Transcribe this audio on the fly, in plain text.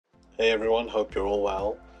Hey everyone, hope you're all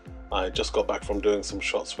well. I just got back from doing some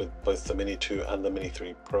shots with both the Mini 2 and the Mini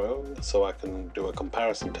 3 Pro, so I can do a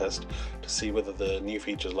comparison test to see whether the new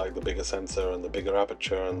features like the bigger sensor and the bigger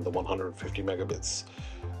aperture and the 150 megabits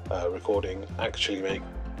recording actually make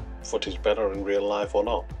footage better in real life or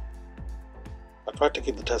not. I tried to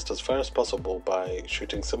keep the test as fair as possible by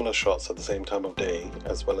shooting similar shots at the same time of day,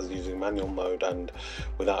 as well as using manual mode and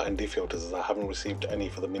without ND filters, as I haven't received any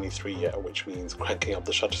for the Mini 3 yet, which means cranking up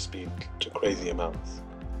the shutter speed to crazy amounts.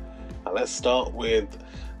 Now let's start with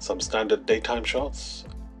some standard daytime shots,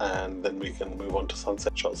 and then we can move on to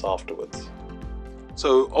sunset shots afterwards.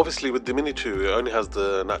 So obviously with the Mini 2 it only has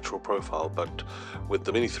the natural profile, but with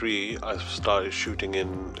the Mini 3 I started shooting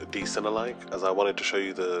in D-Cine-alike, as I wanted to show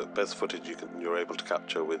you the best footage you're able to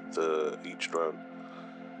capture with each drone.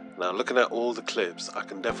 Now looking at all the clips, I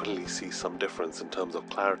can definitely see some difference in terms of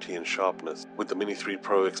clarity and sharpness, with the Mini 3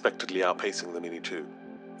 Pro expectedly outpacing the Mini 2.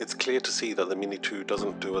 It's clear to see that the Mini 2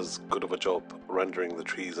 doesn't do as good of a job rendering the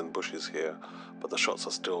trees and bushes here, but the shots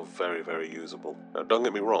are still very usable. Now don't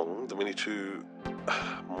get me wrong, the Mini 2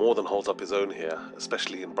 more than holds up his own here,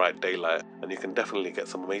 especially in bright daylight, and you can definitely get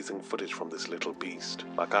some amazing footage from this little beast,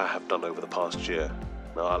 like I have done over the past year.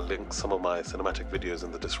 Now I'll link some of my cinematic videos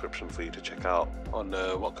in the description for you to check out on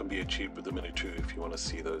what can be achieved with the Mini 2 if you want to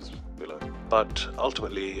see those below. But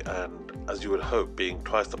ultimately, and as you would hope, being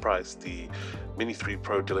twice the price, the Mini 3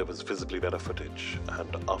 Pro delivers visibly better footage,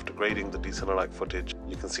 and after grading the D-Cine-alike footage,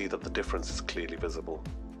 you can see that the difference is clearly visible.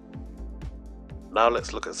 Now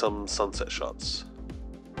let's look at some sunset shots.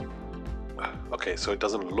 Okay, so it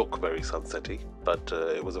doesn't look very sunsetty, but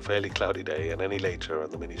it was a fairly cloudy day, and any later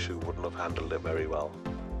and the Mini 2 wouldn't have handled it very well.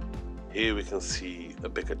 Here we can see a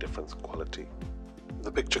bigger difference in quality.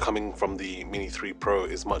 The picture coming from the Mini 3 Pro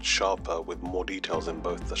is much sharper, with more details in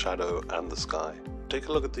both the shadow and the sky. Take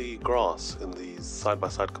a look at the grass in these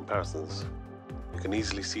side-by-side comparisons. You can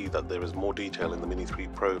easily see that there is more detail in the Mini 3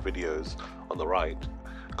 Pro videos on the right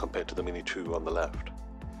compared to the Mini 2 on the left.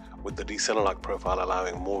 With the D-Cine-alike profile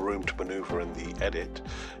allowing more room to maneuver in the edit,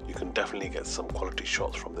 you can definitely get some quality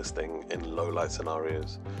shots from this thing in low light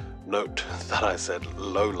scenarios. Note that I said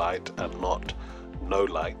low light and not no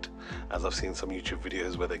light, as I've seen some YouTube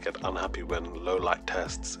videos where they get unhappy when low light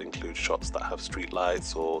tests include shots that have street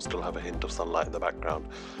lights or still have a hint of sunlight in the background.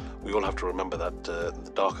 We all have to remember that the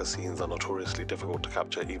darker scenes are notoriously difficult to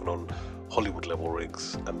capture even on Hollywood level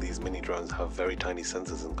rigs, and these mini drones have very tiny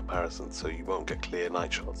sensors in comparison, so you won't get clear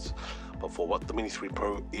night shots. But for what the Mini 3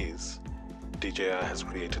 Pro is, DJI has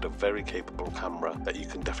created a very capable camera that you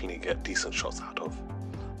can definitely get decent shots out of.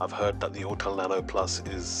 I've heard that the Autel Nano Plus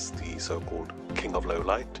is the so-called king of low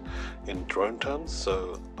light in drone terms,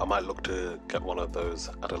 so I might look to get one of those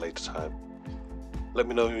at a later time. Let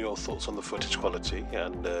me know your thoughts on the footage quality,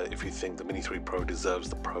 and if you think the Mini 3 Pro deserves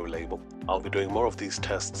the Pro label. I'll be doing more of these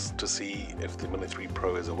tests to see if the Mini 3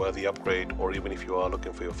 Pro is a worthy upgrade, or even if you are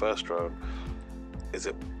looking for your first drone, is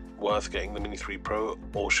it worth getting the Mini 3 Pro,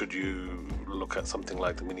 or should you look at something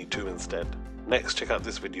like the Mini 2 instead? Next, check out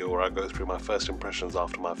this video where I go through my first impressions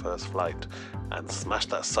after my first flight, and smash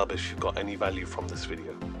that sub if you got any value from this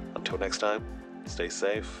video. Until next time, stay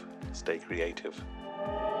safe, stay creative.